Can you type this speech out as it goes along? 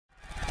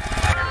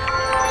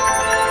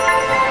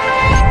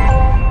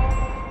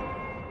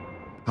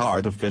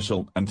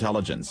artificial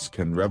intelligence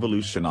can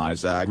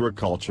revolutionize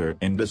agriculture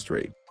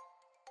industry.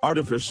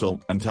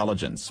 Artificial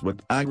intelligence with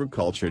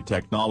agriculture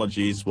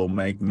technologies will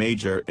make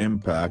major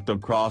impact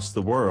across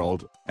the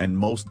world, and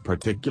most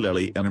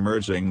particularly in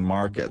emerging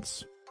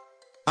markets.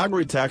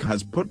 AgriTech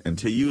has put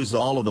into use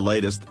all of the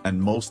latest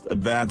and most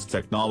advanced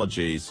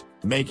technologies,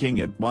 making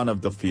it one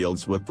of the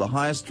fields with the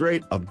highest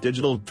rate of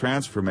digital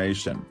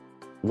transformation.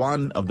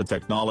 One of the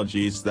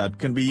technologies that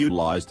can be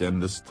utilized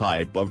in this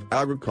type of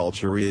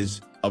agriculture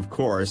is, of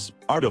course,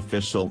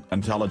 artificial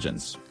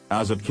intelligence,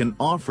 as it can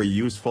offer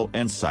useful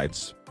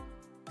insights.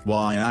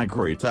 Why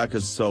AgriTech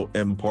is so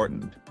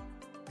important?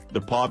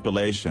 The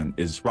population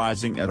is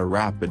rising at a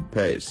rapid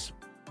pace.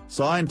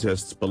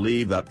 Scientists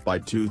believe that by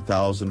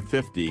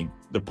 2050,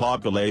 the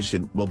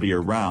population will be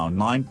around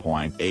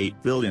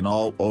 9.8 billion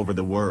all over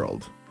the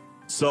world.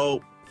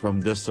 So, from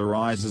this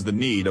arises the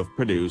need of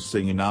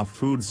producing enough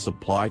food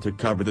supply to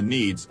cover the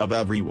needs of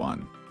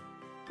everyone.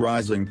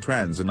 Rising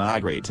trends in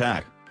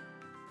AgriTech.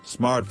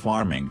 Smart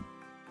farming.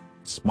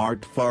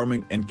 Smart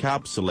farming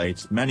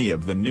encapsulates many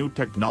of the new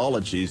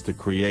technologies to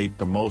create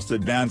the most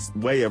advanced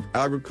way of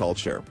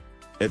agriculture.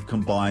 It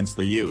combines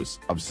the use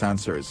of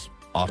sensors,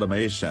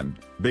 automation,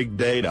 big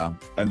data,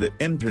 and the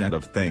Internet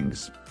of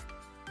Things.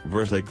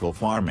 Vertical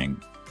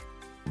farming.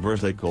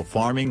 Vertical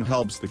farming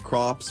helps the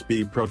crops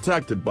be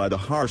protected by the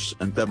harsh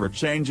and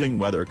ever-changing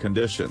weather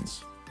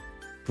conditions.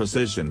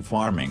 Precision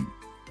farming.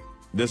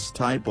 This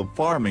type of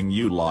farming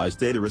utilizes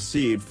data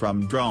received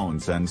from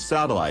drones and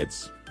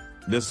satellites.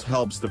 This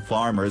helps the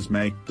farmers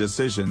make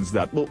decisions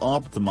that will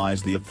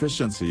optimize the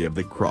efficiency of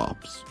the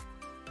crops.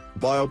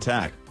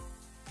 Biotech.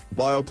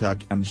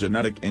 Biotech and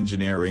genetic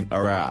engineering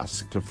are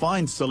asked to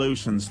find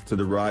solutions to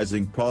the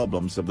rising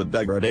problems of the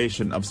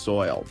degradation of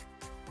soil.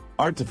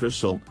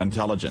 Artificial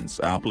intelligence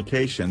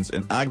applications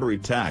in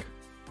AgriTech.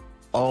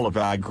 All of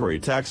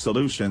AgriTech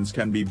solutions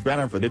can be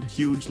benefited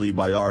hugely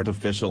by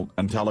artificial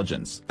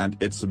intelligence and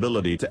its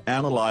ability to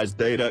analyze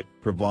data,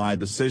 provide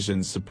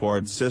decision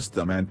support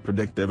system and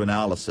predictive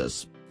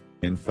analysis.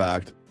 In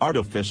fact,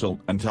 artificial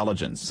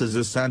intelligence is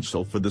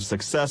essential for the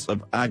success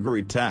of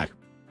AgriTech.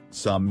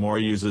 Some more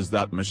uses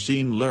that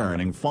machine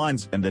learning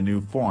finds in the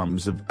new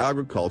forms of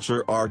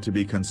agriculture are to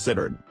be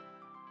considered.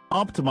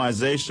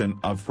 Optimization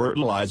of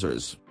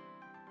fertilizers.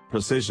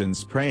 Precision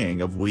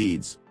spraying of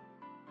weeds.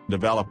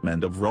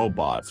 Development of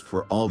robots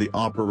for all the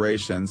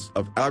operations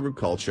of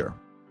agriculture.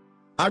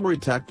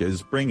 AgriTech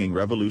is bringing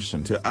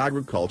revolution to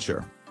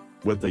agriculture.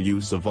 With the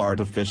use of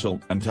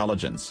artificial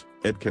intelligence,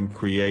 it can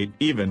create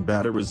even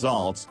better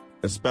results,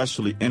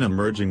 especially in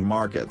emerging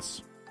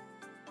markets.